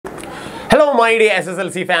my dear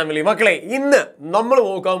SSLC family, മക്കളെ ഇന്ന് നമ്മൾ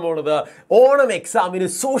നോക്കാൻ പോകുന്നത് ഓണം എക്സാമിന്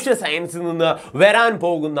സോഷ്യൽ സയൻസിൽ നിന്ന് വരാൻ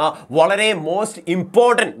പോകുന്ന വളരെ മോസ്റ്റ്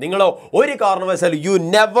ഇമ്പോർട്ടന്റ് നിങ്ങൾ ഒരു കാരണവശാലും you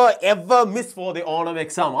never ever miss for the Onam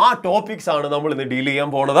exam ആ ടോപ്പിക്സ് ആണ് നമ്മൾ ഇന്ന് ഡീൽ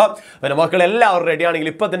ചെയ്യാൻ പോകുന്നത്. പിന്നെ മക്കൾ എല്ലാവരും റെഡി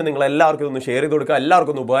ആണെങ്കിൽ ഇപ്പം തന്നെ നിങ്ങൾ എല്ലാവർക്കും ഒന്ന് ഷെയർ ചെയ്ത് കൊടുക്കുക,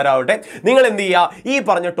 എല്ലാവർക്കും ഒന്ന് ഉപകാരമാവട്ടെ. നിങ്ങൾ എന്ത് ചെയ്യുക, ഈ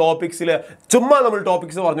പറഞ്ഞ ടോപ്പിക്സിൽ ചുമ്മാ നമ്മൾ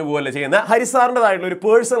ടോപ്പിക്സ് പറഞ്ഞു പോകല്ലേ ചെയ്യുന്നത്, ഹരിസാറിൻ്റെതായിട്ടുള്ള ഒരു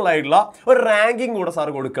പേഴ്സണൽ ആയിട്ടുള്ള ഒരു റാങ്കിങ് കൂടെ സാർ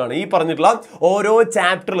കൊടുക്കുകയാണ്. ഈ പറഞ്ഞിട്ടുള്ള ഓരോ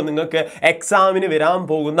ചാപ്റ്ററിൽ നിങ്ങൾക്ക് എക്സാമിന് വരാൻ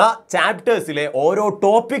പോകുന്ന ചാപ്റ്റേഴ്സിലെ ഓരോ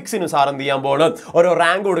ടോപ്പിക്സിനും സാർ എന്ത് ചെയ്യാൻ പോകണം, ഓരോ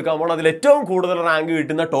റാങ്ക് കൊടുക്കാൻ പോകണം. അതിൽ ഏറ്റവും കൂടുതൽ റാങ്ക്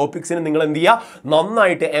കിട്ടുന്ന ടോപ്പിക്സിന് നിങ്ങൾ എന്ത് ചെയ്യുക,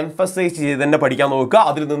 നന്നായിട്ട് എംഫസൈസ് ചെയ്ത് തന്നെ പഠിക്കാൻ നോക്കുക.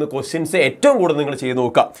 അതിൽ നിന്ന് ക്വസ്റ്റ്യൻസ് ഏറ്റവും കൂടുതൽ നിങ്ങൾ ചെയ്ത്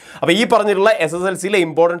നോക്കുക. അപ്പോൾ ഈ പറഞ്ഞിട്ടുള്ള SSLCയിലെ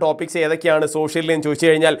ഇമ്പോർട്ടൻറ്റ് ടോപ്പിക്സ് ഏതൊക്കെയാണ് സോഷ്യലിൽ എന്ന് ചോദിച്ചു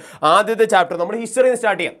കഴിഞ്ഞാൽ, ആദ്യത്തെ ചാപ്റ്റർ നമ്മൾ ഹിസ്റ്ററിയിൽ നിന്ന്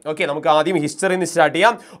സ്റ്റാർട്ട് ചെയ്യാം. ഓക്കെ, നമുക്ക് ആദ്യം ഹിസ്റ്ററിയിൽ നിന്ന് സ്റ്റാർട്ട്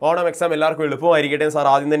ചെയ്യാം. ഓണം എക്സാം എല്ലാവർക്കും എളുപ്പമായിരിക്കട്ടെ സാർ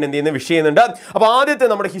ആദ്യം തന്നെ എന്ത് ചെയ്യുന്ന വിഷയം ചെയ്യുന്നുണ്ട്. അപ്പോൾ ആദ്യത്തെ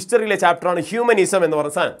നമ്മുടെ ഹിസ്റ്ററിയിലെ ചാപ്റ്ററാണ് ഹ്യൂമനിസം എന്ന്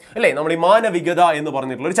പറഞ്ഞ സാധനം അല്ലേ, നമ്മൾ ഈ മാനവികത എന്ന്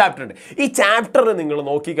പറഞ്ഞിട്ടുള്ള ഒരു ചാപ്റ്റർ ഉണ്ട്. ഈ ചാപ്റ്റർ നിങ്ങൾ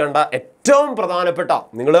നോക്കിക്കണ്ട ഏറ്റവും പ്രധാനപ്പെട്ട,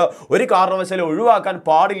 നിങ്ങൾ ഒരു കാരണവശാലും ഒഴിവാക്കാൻ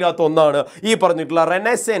പാടില്ലാത്ത ഒന്നാണ് ഈ പറഞ്ഞിട്ടുള്ള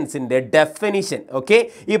റെനസൻസിന്റെ ഡെഫിനിഷൻ. ഓക്കെ,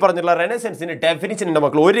 ഈ പറഞ്ഞിട്ടുള്ള റെനസൻസിന്റെ ഡെഫിനിഷൻ എൻ്റെ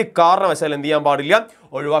മക്കൾ ഒരു കാരണവശാലും എന്ത് ചെയ്യാൻ പാടില്ല,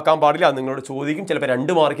 ഒഴിവാക്കാൻ പാടില്ല. നിങ്ങളോട് ചോദിക്കും, ചിലപ്പോൾ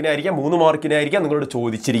 2 മാർക്കിനായിരിക്കാം 3 മാർക്കിനായിരിക്കാം നിങ്ങളോട്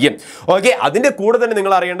ചോദിച്ചിരിക്കും. ഓക്കെ, അതിൻ്റെ കൂടെ തന്നെ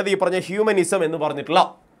നിങ്ങൾ അറിയേണ്ടത് ഈ പറഞ്ഞ ഹ്യൂമനിസം എന്ന് പറഞ്ഞിട്ടുള്ള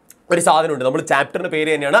ഒരു സാധനമുണ്ട്. നമ്മൾ ചാപ്റ്ററിൻ്റെ പേര്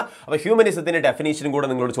തന്നെയാണ്. അപ്പോൾ ഹ്യൂമനിസത്തിൻ്റെ ഡെഫിനേഷനും കൂടെ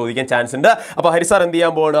നിങ്ങളോട് ചോദിക്കാൻ ചാൻസ് ഉണ്ട്. അപ്പോൾ ഹരിസാർ എന്ത്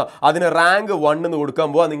ചെയ്യാൻ പോവാണ്, അതിന് റാങ്ക് 1 എന്ന് കൊടുക്കാൻ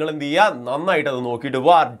പോവാ. നിങ്ങൾ എന്ത് ചെയ്യുക, നന്നായിട്ട് അത് നോക്കിയിട്ട്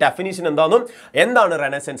പോവാ. ഡെഫിനേഷൻ എന്താണെന്നും എന്താണ്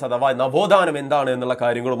റെനസൻസ് അഥവാ നവോത്ഥാനം എന്താണ് എന്നുള്ള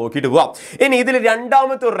കാര്യങ്ങൾ നോക്കിയിട്ട് പോവാം. ഇനി ഇതിൽ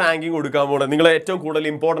രണ്ടാമത്തെ ഒരു റാങ്കിങ് കൊടുക്കാൻ പോകുന്നത് നിങ്ങൾ ഏറ്റവും കൂടുതൽ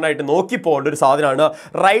ഇമ്പോർട്ടൻ്റ് ആയിട്ട് നോക്കി പോകേണ്ട ഒരു സാധനമാണ്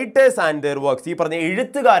റൈറ്റേഴ്സ് ആൻഡ് ദെയർ വർക്ക്സ്. ഈ പറഞ്ഞ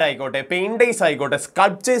എഴുത്തുകാരായിക്കോട്ടെ, പെയിൻറ്റേഴ്സ് ആയിക്കോട്ടെ,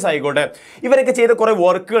 സ്കൾപ്ചേഴ്സ് ആയിക്കോട്ടെ, ഇവരൊക്കെ ചെയ്ത കുറേ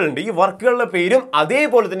വർക്കുകളുണ്ട്. ഈ വർക്കുകളുടെ പേരും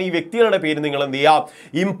അതേപോലെ തന്നെ ഈ വ്യക്തികളുടെ പേരും നിങ്ങൾ എന്ത്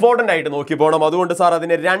ചെയ്യുക, ഇമ്പോർട്ടൻ്റ് ആയിട്ട് നോക്കി പോകണം. അതുകൊണ്ട് സാർ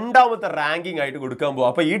അതിന് രണ്ടാമത്തെ റാങ്കിങ് ആയിട്ട് കൊടുക്കാൻ പോകും.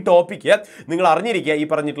 അപ്പോൾ ഈ ടോപ്പിക്ക് നിങ്ങൾ അറിഞ്ഞിരിക്കുക. ഈ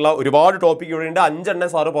പറഞ്ഞിട്ടുള്ള ഒരുപാട് ടോപ്പിക് ഇവിടെ ഉണ്ട്, 5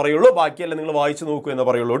 സാറ് പറയുള്ളൂ, ബാക്കിയെല്ലാം നിങ്ങൾ വായിച്ചു നോക്കൂ എന്ന്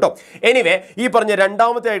പറയുള്ളൂ കേട്ടോ. എനിവേ, ഈ പറഞ്ഞ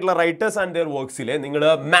രണ്ടാമത്തെ ആയിട്ടുള്ള റൈറ്റേഴ്സ് ആൻഡ് ദെയർ വർക്ക്സിൽ നിങ്ങൾ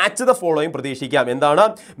മാച്ച് ദ ഫോളോയിങ് പ്രതീക്ഷിക്കാം. എന്താണ്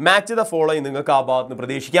മാച്ച് ദ ഫോളോയിങ്, നിങ്ങൾക്ക് ആ ഭാഗത്ത് നിന്ന്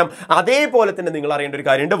പ്രതീക്ഷിക്കാം. അതേപോലെ തന്നെ നിങ്ങൾ അറിയേണ്ട ഒരു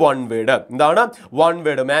കാര്യമുണ്ട്, വൺ വേർഡ്. എന്താണ് one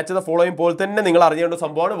word? Match the following പോലെ തന്നെ നിങ്ങൾ അറിയേണ്ട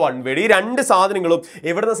സംഭവമാണ് വൺ വേർഡ്. ഈ രണ്ട് സാധനങ്ങളും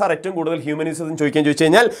എവിടുന്ന് സാർ ഏറ്റവും കൂടുതൽ ഹ്യൂമനിസം ചോദിക്കാൻ ചോദിച്ചു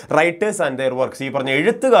കഴിഞ്ഞാൽ റൈറ്റേഴ്സ് ആൻഡ് ദെയർ വർക്ക്സ്. ഈ പറഞ്ഞ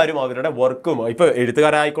എഴുത്തുകാരും അവരുടെ വർക്കും, ഇപ്പൊ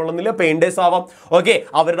എഴുത്തുകാരായിക്കൊള്ളുന്നില്ല, പെയിന്റേഴ്സ് ആവാം. ഓക്കെ,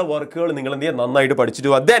 അവരുടെ വർക്കുകൾ നിങ്ങൾ എന്ത് ചെയ്യുക, നന്നായിട്ട് പഠിച്ചിട്ട്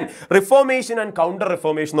പോവാ. Then reformation and counter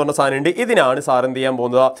reformation എന്ന് പറഞ്ഞ സാധനം ഉണ്ട്. ഇതിനാണ് സാർ എന്ത് ചെയ്യാൻ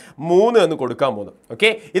പോകുന്നത്, 3 എന്ന് കൊടുക്കാൻ പോകുന്നത്. ഓക്കെ,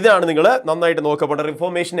 ഇതാണ് നിങ്ങൾ നന്നായിട്ട് നോക്കപ്പെട്ട.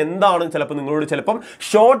 റിഫോർമേഷൻ എന്താണ് ചിലപ്പോൾ നിങ്ങളോട് ചിലപ്പം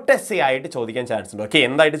ഷോർട്ട് എസ്സേ ആയിട്ട് ചോദിക്കാൻ ചാൻസ് ഉണ്ട്. ഓക്കെ,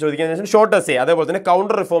 എന്തായിട്ട് ചോദിക്കാൻ ചാൻസ് ഉണ്ട്, ഷോർട്ട് എസ്സേ. അതേപോലെ തന്നെ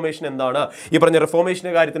കൗണ്ടർ റിഫോർമേഷൻ എന്താണ്, ഈ പറഞ്ഞ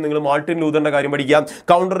റിഫോർമേഷന്റെ കാര്യത്തിൽ നിങ്ങൾ മാർട്ടിൻ ലൂതറിന്റെ കാര്യം പഠിക്കാം.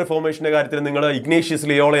 കൗണ്ടർ റിഫോർമേഷന്റെ കാര്യത്തിൽ നിങ്ങൾ ഇഗ്നേഷ്യസ്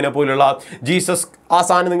ലിയോളനെ പോലുള്ള ജീസസ്, ആ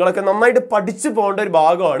സാധനം നിങ്ങളൊക്കെ നന്നായിട്ട് പഠിച്ചു പോകേണ്ട ഒരു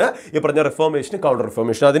ഭാഗമാണ് ഈ പറഞ്ഞ റിഫോർമേഷൻ, കൗണ്ടർ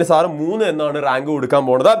റിഫോർമേഷൻ. അതിന് സാറ് 3 എന്നാണ് റാങ്ക് കൊടുക്കാൻ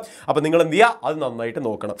പോകുന്നത്. അപ്പോൾ നിങ്ങൾ എന്ത് ചെയ്യുക, അത് നന്നായിട്ട്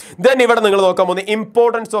നോക്കണം. ദെൻ ഇവിടെ നിങ്ങൾ നോക്കാൻ പോകുന്നത്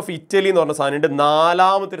ഇമ്പോർട്ടൻസ് ഓഫ് ഇറ്റലി എന്ന് പറഞ്ഞ സാധനം ഉണ്ട്,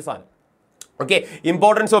 4ാമത്തെ ഒരു സാധനം. ഓക്കെ,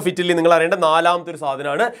 ഇമ്പോർട്ടൻസ് ഓഫ് ഇറ്റലി നിങ്ങൾ അറിയേണ്ട 4ാമത്തെ ഒരു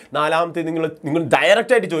സാധനമാണ്. 4ാമത്തെ നിങ്ങൾ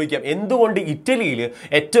ഡയറക്റ്റ് ആയിട്ട് ചോദിക്കാം, എന്തുകൊണ്ട് ഇറ്റലിയിൽ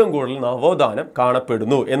ഏറ്റവും കൂടുതൽ നവോത്ഥാനം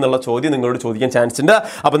കാണപ്പെടുന്നു എന്നുള്ള ചോദ്യം നിങ്ങളോട് ചോദിക്കാൻ ചാൻസ് ഉണ്ട്.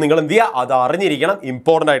 അപ്പോൾ നിങ്ങൾ എന്ത് ചെയ്യുക, അത് അറിഞ്ഞിരിക്കണം,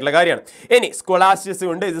 ഇമ്പോർട്ടൻ്റ് ആയിട്ടുള്ള കാര്യമാണ്. ഇനി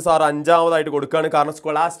സ്കോളാസ്റ്റിസം ഉണ്ട്. ഇത് സാർ 5ാമതായിട്ട് കൊടുക്കുകയാണ്. കാരണം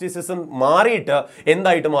സ്കോളാസ്റ്റിസിസം മാറിയിട്ട്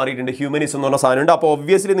എന്തായിട്ട് മാറിയിട്ടുണ്ട്, ഹ്യൂമനിസം എന്ന് പറഞ്ഞ സാധനമുണ്ട്. അപ്പോൾ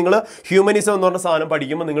ഒബ്വിയസ്ലി നിങ്ങൾ ഹ്യൂമനിസം എന്ന് പറഞ്ഞ സാധനം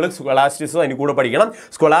പഠിക്കുമ്പോൾ നിങ്ങൾ സ്കോളാസ്റ്റിസം അതിന് കൂടെ പഠിക്കണം.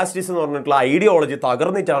 സ്കോളാസ്റ്റിസം എന്ന് പറഞ്ഞിട്ടുള്ള ഐഡിയോളജി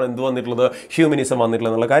തകർന്നിട്ടാണ് എന്ത് വന്നിട്ടുള്ളത്, ഹ്യൂമനിസം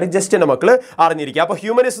വന്നിട്ടുള്ളത് എന്നുള്ള കാര്യം ജസ്റ്റ് എൻ്റെ മക്കൾ അറിഞ്ഞിരിക്കുക. അപ്പോൾ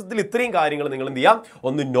ഹ്യൂമനിസത്തിൽ ഇത്രയും കാര്യങ്ങൾ നിങ്ങൾ എന്ത് ചെയ്യാം,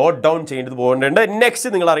 ഒന്ന് നോട്ട് ഡൗൺ ചെയ്യേണ്ടത് പോകേണ്ടതുണ്ട്. നെക്സ്റ്റ്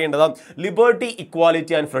നിങ്ങൾ അറിയേണ്ടതാണ് ലിബർട്ടി,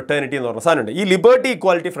 ഇക്വാലിറ്റി ആൻഡ് ഫ്രട്ടേണിറ്റി എന്ന് പറഞ്ഞ സാധനമുണ്ട്. ഈ ലിബർട്ടി,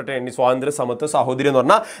 ഇക്വാലിറ്റി, ഫ്രട്ടേണിറ്റി, സ്വാതന്ത്ര്യം, സമത്വം, സാഹോദര്യം എന്ന്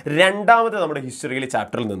പറഞ്ഞാൽ 2ാമത്തെ നമ്മുടെ ഹിസ്റ്ററിയിലെ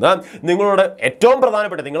ചാപ്റ്ററിൽ നിന്ന് നിങ്ങളോട് ഏറ്റവും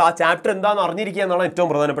പ്രധാനപ്പെട്ട, നിങ്ങൾ ആ ചാപ്റ്റർ എന്താണെന്ന് അറിഞ്ഞിരിക്കുക എന്നാണ് ഏറ്റവും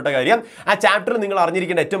പ്രധാനപ്പെട്ട കാര്യം. ആ ചാപ്റ്ററിൽ നിങ്ങൾ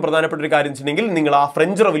അറിഞ്ഞിരിക്കേണ്ട ഏറ്റവും പ്രധാനപ്പെട്ട ഒരു കാര്യം വെച്ചിട്ടുണ്ടെങ്കിൽ നിങ്ങൾ ആ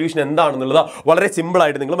ഫ്രഞ്ച് റവല്യൂഷൻ എന്താണെന്നുള്ളത് വളരെ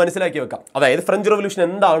സിമ്പിളായിട്ട് നിങ്ങൾ മനസ്സിലാക്കി വെക്കാം. അതായത് ഫ്രഞ്ച് റവല്യൂഷൻ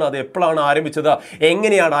എന്താണ്, അത് എപ്പോഴാണ് ആരംഭിച്ചത്,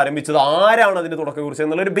 എങ്ങനെയാണ് ആരംഭിച്ചത്, ആരാണ് അതിൻ്റെ തുടക്കം കുറിച്ചത്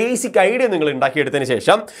എന്നുള്ളൊരു ബേസിക് ഐഡിയ നിങ്ങൾ ഉണ്ടാക്കിയെടുത്തതിന്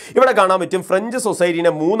ശേഷം ഇവിടെ കാണാൻ പറ്റും ഫ്രഞ്ച്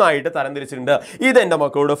സൊസൈറ്റീനെ 3 ആയിട്ട് തരംതിരിച്ചിട്ടുണ്ട്. ഇത് എൻ്റെ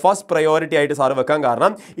മക്കളോട് ഫസ്റ്റ് പ്രയോറിറ്റി ആയിട്ട് സാറ് വെക്കാൻ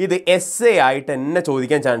കാരണം ഇത് എസ്സേ ആയിട്ട് തന്നെ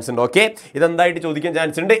ചോദിക്കാൻ ചാൻസ് ഉണ്ട്. ഓക്കെ, ഇതെന്തായിട്ട് ചോദിക്കാൻ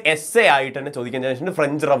ചാൻസ് ഉണ്ട്, എസ്സേ ആയിട്ട് തന്നെ ചോദിക്കാൻ ചാൻസ് ഉണ്ട്.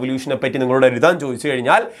 ഫ്രഞ്ച് റവല്യൂഷനെ പറ്റി നിങ്ങളോട് എഴുതാൻ ചോദിച്ചു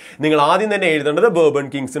കഴിഞ്ഞാൽ നിങ്ങൾ ആദ്യം തന്നെ എഴുതേണ്ടത് ബോർബൺ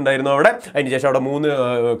കിങ്സ് ഉണ്ടായിരുന്നു അവിടെ. അതിനുശേഷം അവിടെ 3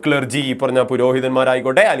 ക്ലർജി, ഈ പറഞ്ഞ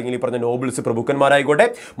പുരോഹിതന്മാരായിക്കോട്ടെ, അല്ലെങ്കിൽ ഈ പറഞ്ഞ നോബിൾസ് പ്രഭുക്കന്മാരായിക്കോട്ടെ,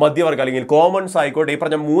 മധ്യവർഗം അല്ലെങ്കിൽ കോമൺസ് ആയിക്കോട്ടെ, ഈ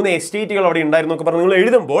പറഞ്ഞ 3 എസ്റ്റേറ്റുകൾ അവിടെ ഉണ്ടായിരുന്നു എന്നൊക്കെ പറഞ്ഞ് നിങ്ങൾ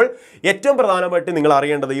എഴുതുമ്പോൾ ഏറ്റവും പ്രധാനമായിട്ട് നിങ്ങൾ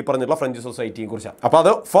അറിയേണ്ടത് ഈ പറഞ്ഞിട്ടുള്ള ഫ്രഞ്ച് സൊസൈറ്റിയെ കുറിച്ചാണ്. അപ്പോൾ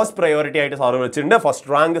അത് ഫസ്റ്റ് പ്രയോറിറ്റി ആയിട്ട് സാറ് വെച്ചിട്ടുണ്ട്, ഫസ്റ്റ്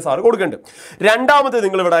റാങ്ക് സാറ് കൊടുക്കുന്നുണ്ട്. 2ാമത്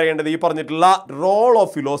നിങ്ങൾ ഇവിടെ അറിയേണ്ടത് ഈ പറഞ്ഞിട്ടുള്ള റോൾ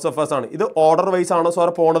ഓഫ് ഫിലോസഫേഴ്സ് ആണ്. ഇത് ഓർഡർ വൈസ് ആണോ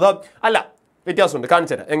സാർ പോണത്? അല്ല, വ്യത്യാസമുണ്ട്,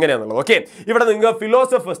 കാണിച്ചു തരാം എങ്ങനെയാണെന്നുള്ളത്. ഓക്കെ, ഇവിടെ നിങ്ങൾക്ക്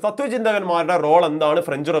ഫിലോസഫേഴ്സ് തത്വചിന്തകന്മാരുടെ റോൾ എന്താണ്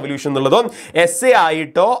ഫ്രഞ്ച് റവല്യൂഷൻ എന്നുള്ളതും എസ് എ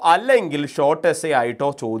ആയിട്ടോ അല്ലെങ്കിൽ ഷോർട്ട് എസ് എ ആയിട്ടോ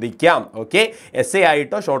ചോദിക്കാം. ഓക്കെ, എസ് എ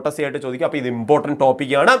ആയിട്ടോ ഷോർട്ട് എസ് എ ആയിട്ടോ ചോദിക്കാം. അപ്പോൾ ഇത് ഇമ്പോർട്ടൻറ്റ്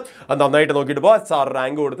ടോപ്പിക്കാണ്, അത് നന്നായിട്ട് നോക്കിയിട്ട് പോകാം. സാർ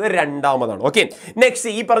റാങ്ക് കൊടുത്തത് 2ാമതാണ്. ഓക്കെ,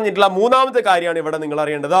 നെക്സ്റ്റ് ഈ പറഞ്ഞിട്ടുള്ള 3ാമത്തെ കാര്യമാണ് ഇവിടെ നിങ്ങൾ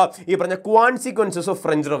അറിയേണ്ടത്. ഈ പറഞ്ഞ കോൺസിക്വൻസസ് ഓഫ്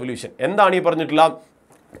ഫ്രഞ്ച് റവല്യൂഷൻ. എന്താണ് ഈ പറഞ്ഞിട്ടുള്ള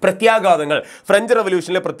പ്രത്യാഘാതങ്ങൾ, ഫ്രഞ്ച്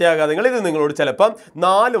റവല്യൂഷനിലെ പ്രത്യാഘാതങ്ങൾ? ഇത് നിങ്ങളോട് ചിലപ്പം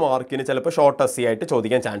 4 മാർക്കിന് ചിലപ്പോൾ ഷോർട്ട് എസ് സി ആയിട്ട്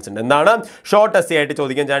ചോദിക്കാൻ ചാൻസ് ഉണ്ട്. എന്താണ് ഷോർട്ട് എസ് സി ആയിട്ട്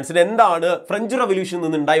ചോദിക്കാൻ ചാൻസ് ഉണ്ട്? എന്താണ് ഫ്രഞ്ച് റവല്യൂഷനിൽ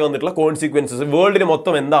നിന്ന് ഉണ്ടായി വന്നിട്ടുള്ള കോൺസിക്വൻസസ്, വേൾഡിന്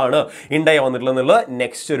മൊത്തം എന്താണ് ഉണ്ടായി വന്നിട്ടുള്ളത് എന്നുള്ളത്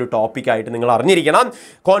നെക്സ്റ്റ് ഒരു ടോപ്പിക്കായിട്ട് നിങ്ങൾ അറിഞ്ഞിരിക്കണം.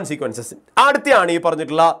 കോൺസിക്വൻസസ് അടുത്തെയാണ് ഈ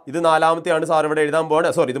പറഞ്ഞിട്ടുള്ള, ഇത് 4ാമത്തെയാണ് സാർ ഇവിടെ എഴുതാൻ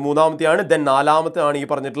പോകുന്നത്, സോറി ഇത് 3ാമത്തെയാണ്. ദെൻ 4ാമത്തെയാണ് ഈ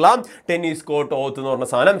പറഞ്ഞിട്ടുള്ള ടെന്നീസ് കോർട്ട് ഓത്ത് എന്ന് പറഞ്ഞ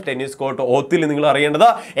സാധനം. ടെന്നീസ് കോർട്ട് ഓത്തിൽ നിങ്ങൾ അറിയേണ്ടത്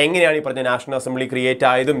എങ്ങനെയാണ് ഈ പറഞ്ഞ നാഷണൽ അസംബ്ലി ക്രിയേറ്റ്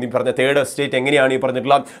ആയതും, ഈ പറഞ്ഞ തേർഡ് എസ്റ്റേറ്റ് എങ്ങനെയാണ് ഈ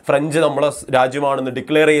പറഞ്ഞിട്ടുള്ള ഫ്രഞ്ച് നമ്മളെ രാജ്യമാണെന്ന്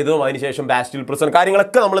ഡിക്ലെയർ ചെയ്തതും, അതിനുശേഷം ബാസ്റ്റിൽ പ്രിസൺ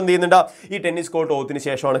കാര്യങ്ങളൊക്കെ നമ്മൾ എന്ത് ചെയ്യുന്നുണ്ട് ഈ ടെന്നീസ് കോർട്ട് ഓത്തിന്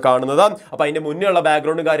ശേഷമാണ് കാണുന്നത്. അപ്പോൾ അതിന്റെ മുന്നേ ഉള്ള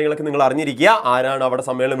ബാക്ക്ഗ്രൗണ്ടും കാര്യങ്ങളൊക്കെ നിങ്ങൾ അറിഞ്ഞിരിക്കുക. ആരാണ് അവിടെ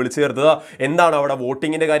സമ്മേളനം വിളിച്ചു ചേർത്തത്, എന്താണ് അവിടെ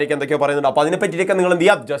വോട്ടിങ്ങിന്റെ കാര്യമൊക്കെ എന്തൊക്കെയോ പറയുന്നുണ്ട്. അപ്പോൾ അതിനെ പറ്റിയൊക്കെ നിങ്ങൾ എന്ത്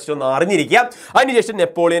ചെയ്യുക, ജസ്റ്റ് ഒന്ന് അറിഞ്ഞിരിക്കുക. അതിനുശേഷം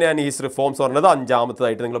നെപ്പോളിയൻ ആൻഡ് ഹീസ് റിഫോംസ് പറഞ്ഞത്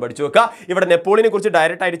 5ാമത്തേതായിട്ട് നിങ്ങൾ പഠിച്ചു വെക്കുക. ഇവിടെ നെപ്പോളിയനെ കുറിച്ച്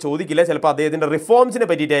ഡയറക്റ്റ് ആയിട്ട് ചോദിക്കില്ല, ചിലപ്പോൾ അദ്ദേഹത്തിന്റെ റിഫോംസിനെ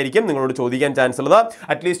പറ്റിയിട്ടായിരിക്കും നിങ്ങളോട് ചോദിക്കാൻ ചാൻസ് ഉള്ളത്.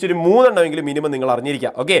 അറ്റ്ലീസ്റ്റ് ഒരു 3 എണ്ണമെങ്കിലും മിനിമം നിങ്ങൾ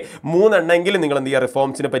അറിഞ്ഞിരിക്കുക. ഓക്കെ, 3 എണ്ണമെങ്കിലും നിങ്ങൾ എന്ത് ചെയ്യുക,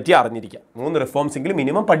 റിഫോംസിനെ പറ്റി അറിഞ്ഞിരിക്കുക. 3 റിഫോംസ് എങ്കിലും മിനിമം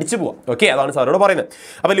പഠിച്ചു പോവാം. ഓക്കെ, അതാണ് സാറോട് പറയുന്നത്.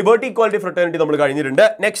 അപ്പോൾ ലിബർട്ടി, ഇക്വാലിറ്റി, ഫ്രട്ടേണിറ്റി നമ്മൾ കഴിഞ്ഞിട്ടുണ്ട്.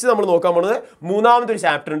 നെക്സ്റ്റ് നമ്മൾ നോക്കാൻ പോകുന്നത് 3ാമത്തെ ഒരു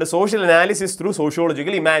ചാപ്റ്റർ ഉണ്ട്, social analysis through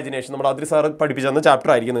sociological imagination. നമ്മൾ അതിൽ സാർ പഠിപ്പിച്ച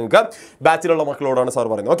ചാപ്റ്റർ ആയിരിക്കും നിങ്ങൾക്ക്. ബാച്ചിലുള്ള മക്കളോടാണ് സാർ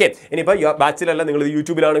പറയുന്നത്. ഓക്കെ, ഇനിയിപ്പോൾ ബാച്ചിലല്ല, നിങ്ങൾ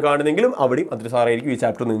യൂട്യൂബിലാണ് കാണുന്നതെങ്കിലും അവിടെയും അതിൽ സാറായിരിക്കും ഈ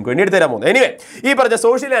ചാപ്റ്റർ നിങ്ങൾക്ക് വേണ്ടി എടുത്ത് തരാൻ പോകുന്നത്. എനിവേ, ഈ പറഞ്ഞ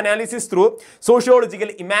social analysis through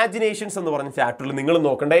sociological imaginations എന്ന് പറഞ്ഞ ചാപ്റ്ററിൽ നിങ്ങൾ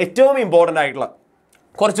നോക്കേണ്ട ഏറ്റവും ഇമ്പോർട്ടൻ്റ് ആയിട്ടുള്ള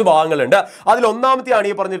കുറച്ച് ഭാഗങ്ങളുണ്ട്. അതിൽ 1ാമത്തെയാണ്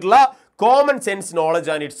ഈ പറഞ്ഞിട്ടുള്ള common sense knowledge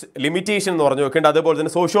and it's limitation എന്ന് പറഞ്ഞു വെക്കേണ്ടത്. അതുപോലെ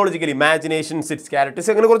തന്നെ സോഷ്യോളജിക്കൽ ഇമാജിനേഷൻസ്, ഇറ്റ്സ് ക്യാരക്ടേഴ്സ്,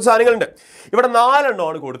 അങ്ങനെ കുറച്ച് സാധനങ്ങളുണ്ട്. ഇവിടെ 4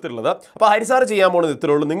 എണ്ണമാണ് കൊടുത്തിട്ടുള്ളത്. അപ്പോൾ ഹരിസാർ ചെയ്യാൻ പോകുന്നത്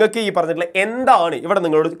ഇത്രേ ഉള്ളൂ. നിങ്ങൾക്ക് ഈ പറഞ്ഞിട്ടുള്ള എന്താണ് ഇവിടെ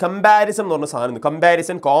നിങ്ങളോട് കമ്പാരിസൺ എന്ന് പറഞ്ഞ സാധനം,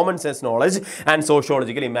 comparison common sense knowledge and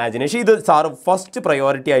sociological imagination, ഇത് സാർ ഫസ്റ്റ്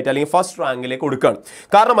പ്രയോറിറ്റി ആയിട്ട് അല്ലെങ്കിൽ ഫസ്റ്റ് റാങ്കിലേക്ക് കൊടുക്കുകയാണ്.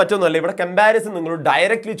 കാരണം മറ്റൊന്നുമല്ല, ഇവിടെ കമ്പാരിസൺ നിങ്ങളോട്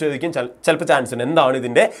ഡയറക്റ്റ്ലി ചോദിക്കാൻ ചിലപ്പോൾ ചാൻസ് ഉണ്ട്. എന്താണ്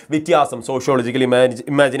ഇതിൻ്റെ വ്യത്യാസം, സോഷ്യോളജിക്കൽ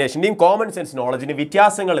ഇമാജിനേഷൻ്റെയും കോമൺ സെൻസ് നോളജിൻ്റെ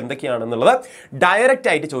വ്യത്യാസങ്ങൾ എന്തൊക്കെയാണെന്നുള്ളത് ഡയറക്റ്റ്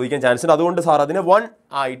ആയിട്ട് ചോദിക്കാൻ ചാൻസ് ഉണ്ട്. അതുകൊണ്ട് സാർ അതിനെ 1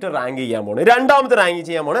 ആയിട്ട് റാങ്ക് ചെയ്യാൻ പോകുന്നത്. 2ാമത്തെ റാങ്ക്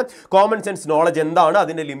ചെയ്യാൻ പോകുന്നത് കോമൺ സെൻസ് നോളജ് എന്താണ്,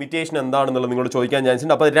 അതിൻ്റെ ലിമിറ്റേഷൻ എന്താണെന്നുള്ളത് നിങ്ങളോട് ചോദിക്കാൻ ചാൻസ്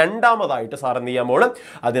ഉണ്ട്. അപ്പോൾ 2ാമതായിട്ട് സാർ എന്ത് ചെയ്യാൻ പോകണം,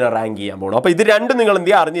 അതിനെ റാങ്ക് ചെയ്യാൻ പോകണം. അപ്പോൾ ഇത് രണ്ടും നിങ്ങൾ എന്ത്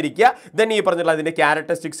ചെയ്യുക, അറിഞ്ഞിരിക്കുക. ദെൻ ഈ പറഞ്ഞിട്ടുള്ള അതിൻ്റെ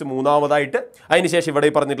ക്യാരക്ടറിസ്റ്റിക്സ് 3ാമതായിട്ട്, അതിനുശേഷം ഇവിടെ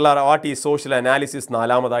ഈ പറഞ്ഞിട്ടുള്ള what is social analysis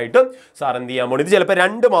 4ാമതായിട്ടും sir എന്ത് ചെയ്യാൻ പോകുന്നത്. ഇത് ചിലപ്പോൾ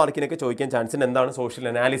 2 മാർക്കിനൊക്കെ ചോദിക്കാൻ ചാൻസ് ഉണ്ട്. എന്താണ് സോഷ്യൽ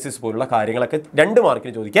അനാലിസിസ് പോലുള്ള കാര്യങ്ങളൊക്കെ 2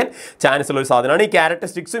 മാർക്കിന് ചോദിക്കാൻ ചാൻസ് ഉള്ള ഒരു സാധനമാണ്. ഈ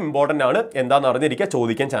ക്യാരക്ടറിസ്റ്റിക്സും ഇമ്പോർട്ടൻ്റ് ആണ്, എന്താണെന്ന് അറിഞ്ഞിരിക്കുക,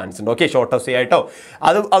 ചോദിക്കാൻ ചാൻസ് ഉണ്ട്. ഓക്കെ, ഷോർട്ട് എസ്സേ ആയിട്ടോ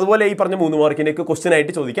അതുപോലെ ഈ പറഞ്ഞ 3 മാർക്കിനൊക്കെ ക്വസ്റ്റ്യൻ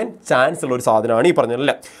ആയിട്ട് ചോദിക്കാൻ ചാൻസ് ഉള്ള ഒരു സാധനമാണ് ഈ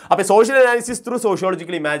പറഞ്ഞതല്ലേ. അപ്പോൾ social analysis through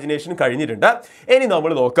sociological imagination കഴിഞ്ഞിട്ടുണ്ട്. ഇനി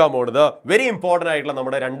നമ്മൾ നോക്കാൻ പോകുന്നത് വെരി ഇമ്പോർട്ടൻ്റ് ആയിട്ടുള്ള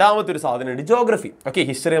നമ്മുടെ 2ാമത്തെ ഒരു സാധനമുണ്ട്, ജോഗ്രഫി. ഓക്കെ,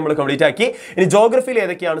 ഹിസ്റ്ററി നമ്മൾ കംപ്ലീറ്റ് ആക്കി. ഇനി ജോഗ്രഫിയിൽ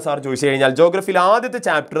ഏതൊക്കെയാണ് സാർ ചോദിച്ചു കഴിഞ്ഞാൽ, ജോഗ്രഫിയിൽ ആദ്യത്തെ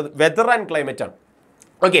ചാപ്റ്റർ വെതർ ആൻഡ് ക്ലൈമറ്റ് ആണ്.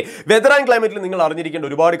 ഓക്കെ, വെതർ ആൻഡ് ക്ലൈമറ്റിൽ നിങ്ങൾ അറിഞ്ഞിരിക്കേണ്ട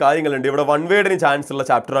ഒരുപാട് കാര്യങ്ങളുണ്ട്. ഇവിടെ 1 വേർഡിന് ചാൻസ് ഉള്ള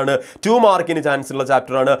ചാപ്റ്ററാണ്, 2 മാർക്കിന് ചാൻസ് ഉള്ള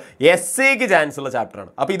ചാപ്റ്ററാണ്, എസ്സേക്ക് ചാൻസ് ഉള്ള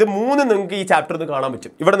ചാപ്റ്ററാണ്. അപ്പോൾ ഇത് 3 നിങ്ങൾക്ക് ഈ ചാപ്റ്ററിൽ കാണാൻ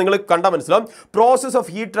പറ്റും. ഇവിടെ നിങ്ങൾ കണ്ടാൽ മനസ്സിലാവും, process of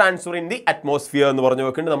heat transfer in the atmosphere എന്ന് പറഞ്ഞു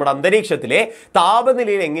വെക്കുന്നുണ്ട്. നമ്മുടെ അന്തരീക്ഷത്തിലെ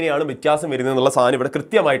താപനിലയിൽ എങ്ങനെയാണ് വ്യത്യാസം വരുന്നത് എന്നുള്ള സാധനം ഇവിടെ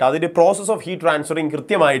കൃത്യമായിട്ട്, അതിൻ്റെ പ്രോസസ് ഓഫ് ഹീറ്റ് ട്രാൻസ്ഫറിങ്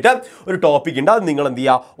കൃത്യമായിട്ട് ഒരു ടോപ്പിക് ഉണ്ട്. അത് നിങ്ങൾ എന്ത്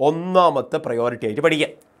ചെയ്യുക, 1ാമത്തെ പ്രയോറിറ്റി ആയിട്ട്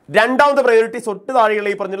പഠിക്കുക. 2ാമത്തെ പ്രയോറിറ്റി തൊട്ട് താഴെയുള്ള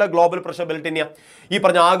ഈ പറഞ്ഞുള്ള ഗ്ലോബൽ പ്രഷർ ബെൽറ്റ് തന്നെയാണ്. ഈ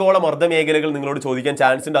പറഞ്ഞ ആഗോള മർദ്ദ മേഖലകൾ നിങ്ങളോട് ചോദിക്കാൻ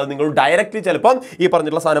ചാൻസ് ഉണ്ട്. അത് നിങ്ങളോട് ഡയറക്റ്റ്ലി ചിലപ്പം ഈ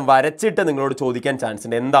പറഞ്ഞിട്ടുള്ള സാധനം വരച്ചിട്ട് നിങ്ങളോട് ചോദിക്കാൻ ചാൻസ്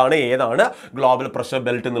ഉണ്ട്. എന്താണ് ഏതാണ് ഗ്ലോബൽ പ്രഷർ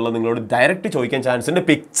ബെൽറ്റ് എന്നുള്ളത് നിങ്ങളോട് ഡയറക്റ്റ് ചോദിക്കാൻ ചാൻസ് ഉണ്ട്,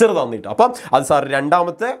 പിക്ചർ തന്നിട്ട്. അപ്പം അത് സാർ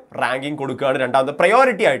 2ാമത്തെ റാങ്കിങ് കൊടുക്കുകയാണ്, 2ാമത്തെ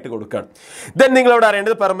പ്രയോറിറ്റി ആയിട്ട് കൊടുക്കുകയാണ്. ദെൻ നിങ്ങളോട്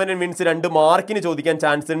അറിയേണ്ടത് പെർമനന്റ് വിൻസ് 2 മാർക്കിന് ചോദിക്കാൻ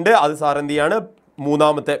ചാൻസ് ഉണ്ട്. അത് സാർ എന്ത് ചെയ്യാണ്,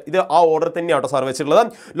 3ാമത്തെ, ഇത് ആ ഓർഡർ തന്നെയാണ് സാർ വെച്ചിട്ടുള്ളത്.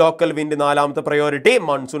 Local wind 4ാമത്തെ priority,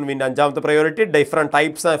 monsoon wind 5ാമത്തെ priority, different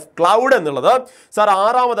types of cloud എന്നുള്ളത് സാർ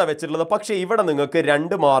 6ാമതാണ് വെച്ചിട്ടുള്ളത്. പക്ഷേ ഇവിടെ നിങ്ങൾക്ക്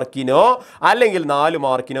 2 മാർക്കിനോ അല്ലെങ്കിൽ 4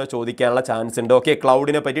 മാർക്കിനോ ചോദിക്കാനുള്ള ചാൻസ് ഉണ്ട്. ഓക്കെ,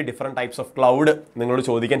 ക്ലൗഡിനെ പറ്റി ഡിഫറെൻറ്റ് ടൈപ്സ് ഓഫ് ക്ലൗഡ് നിങ്ങളോട്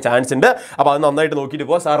ചോദിക്കാൻ ചാൻസ് ഉണ്ട്. അപ്പോൾ അത് നന്നായിട്ട് നോക്കിയിട്ട്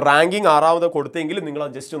പോകുക. സാർ റാങ്കിങ് 6ാമത് കൊടുത്തെങ്കിലും നിങ്ങൾ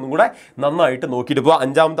ജസ്റ്റ് ഒന്നും കൂടെ നന്നായിട്ട് നോക്കിയിട്ട് പോകുക.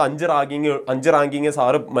 5ാമത്തെ 5 റാങ്കിങ്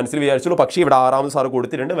സാറ് മനസ്സിൽ വിചാരിച്ചുള്ളൂ, പക്ഷേ ഇവിടെ 6ാമത് സാറ്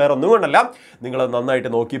കൊടുത്തിട്ടുണ്ട്. വേറെ ഒന്നും കൊണ്ടല്ല, നിങ്ങൾ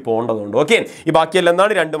നന്നായിട്ട് നോക്കി പോകേണ്ടതുണ്ട്. ഓക്കെ, ഈ ബാക്കിയെല്ലാം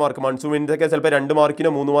എന്താണ് 2 മാർക്ക്, മൺസൂണിൻ്റെ ഒക്കെ ചിലപ്പോൾ 2 മാർക്കിനോ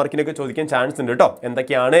 3 മാർക്കിനൊക്കെ ചോദിക്കാൻ ചാൻസ് ഉണ്ട് കേട്ടോ.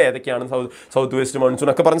 ഏതൊക്കെയാണ് സൗത്ത് വെസ്റ്റ് മൺസൂൺ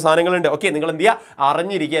ഒക്കെ പറഞ്ഞ സാധനങ്ങളുണ്ട്. ഓക്കെ, നിങ്ങൾ എന്ത് ചെയ്യുക,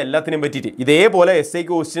 അറിഞ്ഞിരിക്കുക എല്ലാത്തിനും പറ്റിയിട്ട്. ഇതേപോലെ എസ്സേ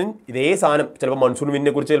ക്വസ്റ്റ്യൻ ഇതേ സാധനം ചിലപ്പോൾ മൺസൂൺ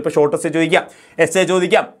വിന്നിനെ കുറിച്ച് ചിലപ്പോൾ ഷോർട്ട് എസ്സേ ചോദിക്കാം, എസ്സേ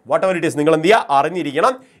ചോദിക്കാം, വാട്ട് എവർ ഇറ്റ് ഈസ്. നിങ്ങൾ എന്ത് ചെയ്യുക,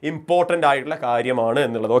 അറിഞ്ഞിരിക്കണം, ഇമ്പോർട്ടൻ്റ് ആയിട്ടുള്ള കാര്യമാണ്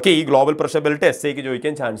എന്നുള്ളത്. ഓക്കെ, ഈ ഗ്ലോബൽ പ്രഷർ ബെൽറ്റ് എസ്സേക്ക്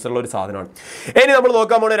ചോദിക്കാൻ ചാൻസ് ഉള്ള ഒരു സാധനമാണ്. ഇനി നമ്മൾ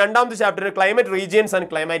നോക്കാൻ പോകുന്നത് 2ാമത്തെ chapter climate regions and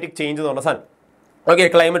climatic change എന്ന് പറഞ്ഞ സാധനം. Okay,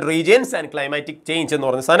 climate regions and climatic change എന്ന്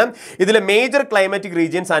പറഞ്ഞ സാധനം ഇതിലെ major climatic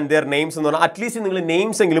regions and their names എന്ന് പറഞ്ഞാൽ അറ്റ്ലീസ്റ്റ് നിങ്ങൾ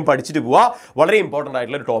നെയിംസ് എങ്കിലും പഠിച്ചിട്ട് പോവുക. വളരെ ഇമ്പോർട്ടൻ്റ്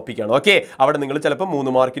ആയിട്ടുള്ള ഒരു ടോപ്പിക്കാണ്. ഓക്കെ, അവിടെ നിങ്ങൾ ചിലപ്പോൾ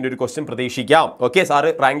 3 മാർക്കിൻ്റെ ഒരു ക്വസ്റ്റ്യൻ പ്രതീക്ഷിക്കാം. ഓക്കെ,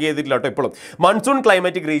 സാറ് റാങ്ക് ചെയ്തിട്ടില്ല കേട്ടോ ഇപ്പോഴും. മൺസൂൺ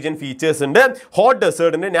ക്ലൈമാറ്റിക് റീജിയൻ ഫീച്ചേഴ്സ് ഉണ്ട്, ഹോട്ട്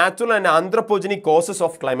ഡെസേർട്ട് ഉണ്ട്, natural and ആന്ത്രപ്പോജനിക് causes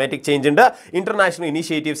of climatic change ഉണ്ട്, international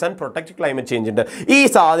initiatives and protect climate change ഉണ്ട്. ഈ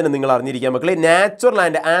സാധനം നിങ്ങൾ അറിഞ്ഞിരിക്കാൻ മക്കളെ. Natural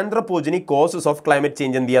and ആന്ത്രപ്പോജനിക് causes of climate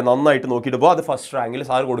change എന്ത് ചെയ്യുക, നന്നായിട്ട് നോക്കിയിട്ട് പോകുക. അത് ഫസ്റ്റ് റാങ്കിൽ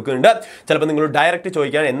സാർ കൊടുക്കുന്നുണ്ട്. ചിലപ്പോൾ നിങ്ങൾ ഡയറക്റ്റ്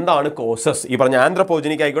ചോദിക്കാൻ എന്താണ് കോസസ്, ഈ പറഞ്ഞ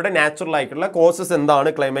ആന്ത്രപ്പോജനിക് ആയിക്കോട്ടെ നാച്ചുറൽ ആയിട്ടുള്ള കോസസ്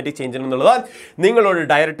എന്താണ് ക്ലൈമാറ്റിക് ചേഞ്ച് എന്നുള്ളത് നിങ്ങളോട്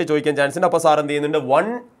ഡയറക്റ്റ് ചോദിക്കാൻ ചാൻസ് ഉണ്ട്. അപ്പോൾ സാർ എന്ത്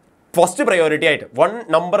ചെയ്യുന്നുണ്ട്, ഫസ്റ്റ് പ്രയോറിറ്റി ആയിട്ട് 1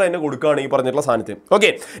 നമ്പർ തന്നെ കൊടുക്കുകയാണ് ഈ പറഞ്ഞിട്ടുള്ള സാധനത്തിന്. ഓക്കെ,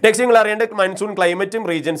 നെക്സ്റ്റ് നിങ്ങൾ അറിയേണ്ട മൺസൂൺ ക്ലൈമറ്റും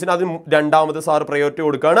റീജിയൻസിന് അത് 2ാമത് സാർ പ്രയോറിറ്റി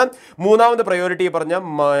കൊടുക്കുകയാണ്. 3ാമത് പ്രയോറിറ്റി പറഞ്ഞ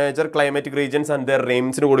major climatic regions and their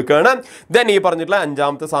നെയിംസിന് കൊടുക്കുകയാണ്. ദെൻ ഈ പറഞ്ഞിട്ടുള്ള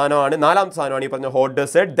 5ാമത്തെ സാധനമാണ് 4ാമത്തെ സാധനമാണ് ഈ പറഞ്ഞ hot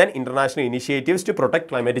desert, then international initiatives to protect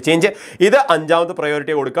climate change. ഇത് 5ാമത്തെ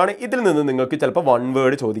പ്രയോറിറ്റി കൊടുക്കുകയാണ്. ഇതിൽ നിന്ന് നിങ്ങൾക്ക് ചിലപ്പോൾ 1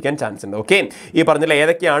 വേർഡ് ചോദിക്കാൻ ചാൻസ് ഉണ്ട്. ഓക്കെ, ഈ പറഞ്ഞിട്ടുള്ള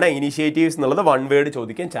ഏതൊക്കെയാണ് ഇനിഷ്യേറ്റീവ്സ് എന്നുള്ളത് 1 വേർഡ്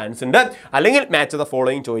ചോദിക്കാൻ ചാൻസ് ഉണ്ട്, അല്ലെങ്കിൽ മാച്ച് ദ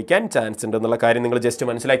ഫോളോയിങ് ചോദിക്കാൻ ചാൻസ് ഉണ്ട് എന്നുള്ള കാര്യം നിങ്ങൾ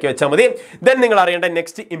ജസ്റ്റ് മനസ്സിലാക്കി വെച്ചാൽ മതി. ദെൻ നിങ്ങൾ അറിയേണ്ട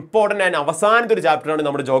നെക്സ്റ്റ് ഇമ്പോർട്ടന്റ് ആൻഡ് അവസാനത്തെ ഒരു ചാപ്റ്ററാണ്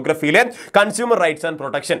നമ്മുടെ ജോഗ്രഫിയിലെ കൺസ്യൂമർ റൈറ്റ്സ് ആൻഡ്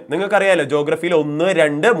പ്രൊട്ടക്ഷൻ. നിങ്ങൾക്ക് അറിയാലോ ജോഗ്രഫിയിൽ 1,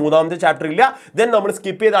 2, 3ാമത്തെ ചാപ്റ്റർ ഇല്ല. ദെൻ നമ്മൾ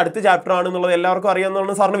സ്കിപ്പ് ചെയ്ത് അടുത്ത ചാപ്റ്റർ ആണെന്നുള്ളത് എല്ലാവർക്കും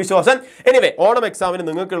അറിയാവുന്നതാണ് സാറിന് വിശ്വാസം. എനിവേ, ഓണം എക്സാമിന്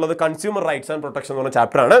നിങ്ങൾക്കുള്ളത് കൺസ്യൂമർ റൈറ്റ്സ് ആൻഡ് പ്രൊട്ടക്ഷൻ എന്ന് പറഞ്ഞ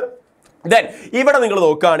ചാപ്റ്റർ ആണ്. ദെൻ ഇവിടെ നിങ്ങൾ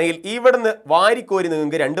നോക്കുകയാണെങ്കിൽ ഇവിടുന്ന് വാരിക്കോരി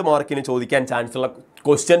നിങ്ങൾക്ക് 2 മാർക്കിന് ചോദിക്കാൻ ചാൻസ് ഉള്ള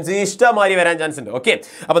ക്വസ്റ്റ്യൻസ് ഇഷ്ടമാതിരി വരാൻ ചാൻസ് ഉണ്ട്. ഓക്കെ,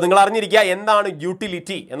 അപ്പോൾ നിങ്ങൾ അറിഞ്ഞിരിക്കുക എന്താണ്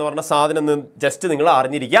യൂട്ടിലിറ്റി എന്ന് പറഞ്ഞ സാധനം എന്ന് ജസ്റ്റ് നിങ്ങൾ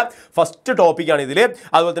അറിഞ്ഞിരിക്കുക. ഫസ്റ്റ് ടോപ്പിക്കാണ് ഇതിൽ.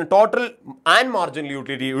 അതുപോലെ തന്നെ ടോട്ടൽ ആൻഡ് മാർജിനൽ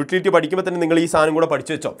യൂട്ടിലിറ്റി പഠിക്കുമ്പോൾ തന്നെ നിങ്ങൾ ഈ സാധനം കൂടെ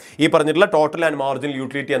പഠിച്ചു വെച്ചോ. ഈ പറഞ്ഞിട്ടുള്ള ടോട്ടൽ ആൻഡ് മാർജിനൽ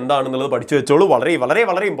യൂട്ടിലിറ്റി എന്താണെന്നുള്ളത് പഠിച്ചു വെച്ചോളൂ. വളരെ വളരെ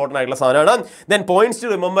വളരെ ഇമ്പോർട്ടൻ്റ് ആയിട്ടുള്ള സാധനമാണ്. ദെൻ പോയിന്റ്സ് ടു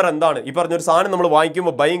റിമെമ്പർ എന്താണ്, ഈ പറഞ്ഞൊരു സാധനം നമ്മൾ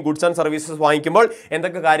വാങ്ങിക്കുമ്പോൾ ബൈയിങ് ഗുഡ്സ് ആൻഡ് സർവീസസ് വാങ്ങിക്കുമ്പോൾ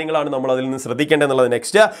എന്തൊക്കെ കാര്യങ്ങളാണ് നമ്മൾ അതിൽ നിന്ന് ശ്രദ്ധിക്കേണ്ടത് എന്നുള്ളത്.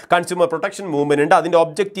 നെക്സ്റ്റ് കൺസ്യൂമർ പ്രൊട്ടക്ഷൻ മൂവ്മെന്റ് ഉണ്ട്, അതിൻ്റെ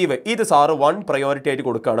ഒബ്ജക്റ്റീവ് ഇത് സാറ് 1 പ്രയോറിറ്റി ആയിട്ട്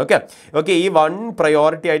കൊടുക്കുകയാണ്. ഓക്കെ, ഈ 1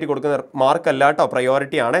 പ്രയോറിറ്റി ആയിട്ട് കൊടുക്കുന്ന മാർക്കല്ല കേട്ടോ,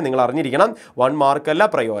 പ്രയോറിറ്റി ആണ്, നിങ്ങൾ അറിഞ്ഞിരിക്കണം. 1 മാർക്കല്ല,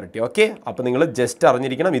 പ്രയോറിറ്റി. ഓക്കെ, അപ്പോൾ നിങ്ങൾ ജസ്റ്റ്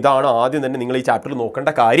അറിഞ്ഞിരിക്കണം. ഇതാണ് ആദ്യം തന്നെ നിങ്ങൾ ഈ ചാപ്റ്ററിൽ നോക്കേണ്ട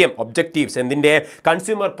കാര്യം. ഒബ്ജക്റ്റീവ്സ് എന്തിൻ്റെ,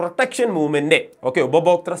 കൺസ്യൂമർ പ്രൊട്ടക്ഷൻ മൂവ്മെന്റ്. ഓക്കെ,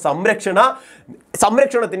 ഉപഭോക്തൃ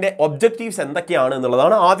സംരക്ഷണത്തിന്റെ ഒബ്ജക്റ്റീവ്സ് എന്തൊക്കെയാണ്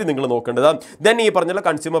എന്നുള്ളതാണ് ആദ്യം നിങ്ങൾ നോക്കേണ്ടത്. ദെൻ ഈ പറഞ്ഞുള്ള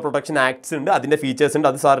കൺസ്യൂമർ പ്രൊട്ടക്ഷൻ ആക്ട്സ് ഉണ്ട്, അതിൻ്റെ ഫീച്ചേഴ്സ് ഉണ്ട്,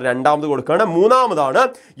 അത് സാർ 2ാമത് കൊടുക്കുകയാണ്. 3ാമതാണ്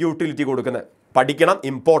യൂട്ടിലിറ്റി കൊടുക്കുന്നത്. പഠിക്കണം,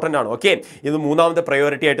 ഇമ്പോർട്ടൻ്റ് ആണ്. ഓക്കെ, ഇത് 3ാമത്തെ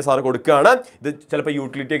പ്രയോറിറ്റി ആയിട്ട് സാർ കൊടുക്കുകയാണ്. ഇത് ചിലപ്പോൾ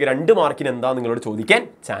യൂട്ടിലിറ്റി ഒക്കെ 2 മാർക്കിന് എന്താ നിങ്ങളോട് ചോദിക്കാൻ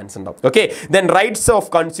ചാൻസ് ഉണ്ടാവും. Okay, then rights of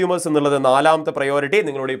consumers എന്നുള്ളത് 4ാമത്തെ പ്രയോറിറ്റി.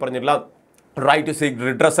 നിങ്ങളോട് ഈ പറഞ്ഞിട്ടുള്ള റൈറ്റ് ടു സീക്ക്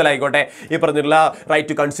റിഡ്രസൽ ആയിക്കോട്ടെ, ഈ പറഞ്ഞിട്ടുള്ള റൈറ്റ്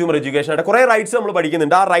ടു കൺസ്യൂമർ എഡ്യൂക്കേഷൻ ആയിട്ട് കുറേ റൈറ്റ്സ് നമ്മൾ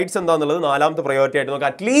പഠിക്കുന്നുണ്ട്. ആ റൈറ്റ്സ് എന്താണെന്നുള്ളത് 4ാമത്തെ പ്രയോറിറ്റി ആയിട്ട് നോക്കുക.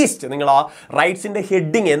 അറ്റ്ലീസ്റ്റ് നിങ്ങൾ ആ റൈറ്റ്സിൻ്റെ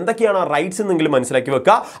ഹെഡിങ് എന്തൊക്കെയാണ് ആ റൈറ്റ്സ് എന്നെങ്കിലും മനസ്സിലാക്കി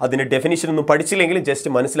വെക്കുക. അതിൻ്റെ ഡെഫിനിഷൻ ഒന്നും പഠിച്ചില്ലെങ്കിലും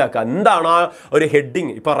ജസ്റ്റ് മനസ്സിലാക്കുക എന്താണ് ആ ഒരു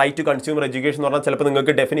ഹെഡിങ്. ഇപ്പോൾ റൈറ്റ് ടു കൺസ്യൂമർ എഡ്യൂക്കേഷൻ എന്ന് പറഞ്ഞാൽ ചിലപ്പോൾ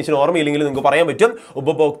നിങ്ങൾക്ക് ഡെഫിനിഷൻ ഓർമ്മയില്ലെങ്കിൽ നിങ്ങൾക്ക് പറയാൻ പറ്റും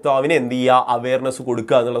ഉപഭോക്താവിന് എന്ത് ചെയ്യുക, അവയർനെസ്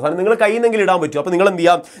കൊടുക്കുക എന്നുള്ള സാധനം നിങ്ങൾ കയ്യിൽ നിന്നെങ്കിലും ഇടാൻ പറ്റും. അപ്പോൾ നിങ്ങൾ എന്ത്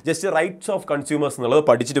ചെയ്യാം, ജസ്റ്റ് റൈറ്റ്സ് ഓഫ് കൺസ്യൂമേഴ്സ് എന്നുള്ളത്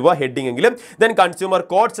പഠിച്ചിട്ട് പോവുക ഹെഡിങ് എങ്കിലും. ദെൻ കൺസ്യൂമർ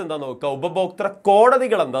കോഡ്സ് എന്താ നോക്കുക, ഉപഭോക്തൃ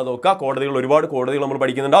കോടതികൾ എന്താ നോക്കുക. കോടതികൾ ഒരുപാട് കോടതികൾ നമ്മൾ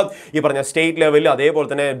പഠിക്കുന്നുണ്ടാവും. ഈ പറഞ്ഞ സ്റ്റേറ്റ് ലെവലിൽ അതേപോലെ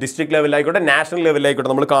തന്നെ ഡിസ്ട്രിക്ട് ലെവലിലായിക്കോട്ടെ നാഷണൽ ലെവലിലായിക്കോട്ടെ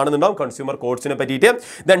നമ്മൾ കാണുന്നുണ്ടാവും കൺസ്യൂമർ കോഡ്സിനെ പറ്റിയിട്ട്.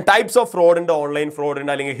 ദെൻ ടൈപ്സ് ഓഫ് ഫ്രോഡ് ഉണ്ട്, ഓൺലൈൻ ഫ്രോഡ്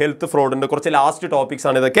ഉണ്ട്, അല്ലെങ്കിൽ ഹെൽത്ത് ഫ്രോഡ് ഉണ്ട്. കുറച്ച് ലാസ്റ്റ് ടോപ്പിക്സ്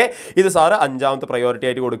ആണ് ഇതൊക്കെ. ഇത് സാറ് 5ാമത്തെ പ്രയോറിറ്റി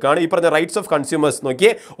ആയിട്ട് കൊടുക്കുകയാണ്. ഈ പറഞ്ഞ റൈറ്റ്സ് ഓഫ് കൺസ്യൂമേഴ്സ്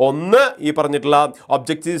നോക്കിയേ, 1 ഈ പറഞ്ഞിട്ടുള്ള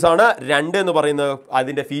ഒബ്ജക്റ്റീവ്സ് ആണ്, 2 എന്ന് പറയുന്നത്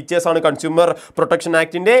അതിൻ്റെ ഫീച്ചേഴ്സ് ആണ് കൺസ്യൂമർ പ്രൊട്ടക്ഷൻ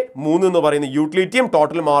ആക്ടിൻ്റെ, 3 എന്ന് പറയുന്നത് യൂട്ടിലിറ്റിയും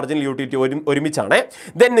ടോട്ടൽ മാർജിനൽ യൂട്ടിലിറ്റി ഒരുമിച്ചാണ്.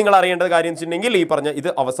 ദെൻ നിങ്ങൾ അറിയേണ്ട കാര്യം വെച്ചിട്ടുണ്ടെങ്കിൽ ഈ പറഞ്ഞ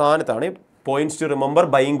ഇത് അവസാനത്താണ് points to remember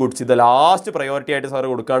buying goods. ഇത് ലാസ്റ്റ് പ്രയോറിറ്റി ആയിട്ട് സാർ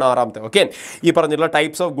കൊടുക്കുകയാണ് 6ാമത്തെ. ഓക്കെ, ഈ പറഞ്ഞിട്ടുള്ള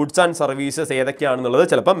types of goods and services ഏതൊക്കെയാണെന്നുള്ളത്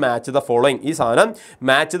ചിലപ്പോൾ മാച്ച് ദ ഫോളോയിങ്, ഈ സാധനം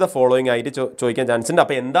മാച്ച് ദ ഫോളോയിങ് ആയിട്ട് ചോദിക്കാൻ ചാൻസ് ഉണ്ട്.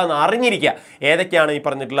 അപ്പോൾ എന്താണെന്ന് അറിഞ്ഞിരിക്കുക, ഏതൊക്കെയാണ് ഈ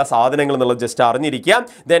പറഞ്ഞിട്ടുള്ള സാധനങ്ങൾ എന്നുള്ളത് ജസ്റ്റ് അറിഞ്ഞിരിക്കുക.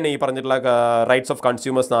 ദെൻ ഈ പറഞ്ഞിട്ടുള്ള rights of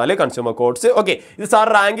consumers 4 consumer codes. Okay, ഇത് സാർ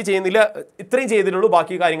റാങ്ക് ചെയ്യുന്നില്ല, ഇത്രയും ചെയ്തിട്ടുള്ളൂ,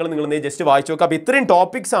 ബാക്കി കാര്യങ്ങൾ നിങ്ങൾ ജസ്റ്റ് വായിച്ചു നോക്കുക. അപ്പോൾ ഇത്രയും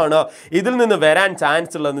ടോപ്പിക്സ് ആണ് ഇതിൽ നിന്ന് വരാൻ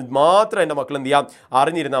ചാൻസ് ഉള്ളതെന്ന് മാത്രം എൻ്റെ മക്കൾ എന്ത് ചെയ്യാം,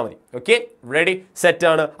 അറിഞ്ഞിരുന്നാൽ മതി. ഓക്കെ, റെഡി, സെറ്റ്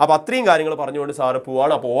ആണ്. അപ്പോൾ അത്രയും കാര്യങ്ങൾ പറഞ്ഞുകൊണ്ട് സാറ്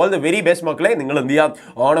പോവാണ്. അപ്പോൾ ഓൾ ദ വെരി ബെസ്റ്റ് മക്കളെ. നിങ്ങൾ എന്ത് ചെയ്യാം,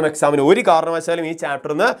 ഓണം എക്സാമിന് ഒരു കാരണവശാലും ഈ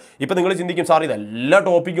ചാപ്റ്ററിന് ഇപ്പം നിങ്ങൾ ചിന്തിക്കും സാർ ഇതെല്ലാ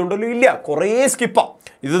ടോപ്പിക്കും ഉണ്ടല്ലോ, ഇല്ല, കുറേ സ്കിപ്പാണ്.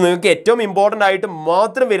 ഇത് നിങ്ങൾക്ക് ഏറ്റവും ഇമ്പോർട്ടൻ്റ് ആയിട്ട്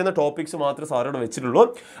മാത്രം വരുന്ന ടോപ്പിക്സ് മാത്രമേ സാറോട് വെച്ചിട്ടുള്ളൂ.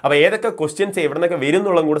 അപ്പോൾ ഏതൊക്കെ ക്വസ്റ്റ്യൻസ് എവിടെ നിന്നൊക്കെ വരും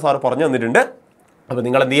എന്നുള്ളതും കൂടെ സാറ് പറഞ്ഞു തന്നിട്ടുണ്ട്. അപ്പോൾ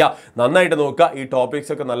നിങ്ങൾ എന്ത് ചെയ്യുക, നന്നായിട്ട് നോക്കുക, ഈ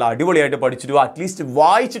ടോപ്പിക്സ് ഒക്കെ നല്ല അടിപൊളിയായിട്ട് പഠിച്ചിട്ട് അറ്റ്ലീസ്റ്റ്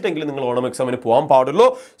വായിച്ചിട്ടെങ്കിലും നിങ്ങൾ ഓണം എക്സാമിന് പോകാൻ പാടുള്ളൂ.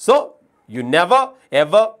 So you never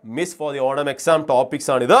ever miss for the Onam exam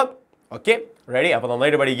topics ആണിത്. Okay, ready? അപ്പോൾ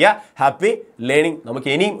നന്നായിട്ട് പഠിക്കുക. Happy learning. നമുക്ക്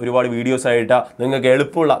ഇനിയും ഒരുപാട് വീഡിയോസ് ആയിട്ട് നിങ്ങൾക്ക്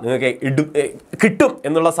എളുപ്പമുള്ള, നിങ്ങൾക്ക് കിട്ടും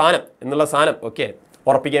എന്നുള്ള സാധനം ഓക്കെ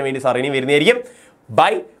ഉറപ്പിക്കാൻ വേണ്ടി സാർ ഇനി വരുന്നതായിരിക്കും.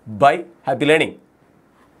 Bye bye, happy learning.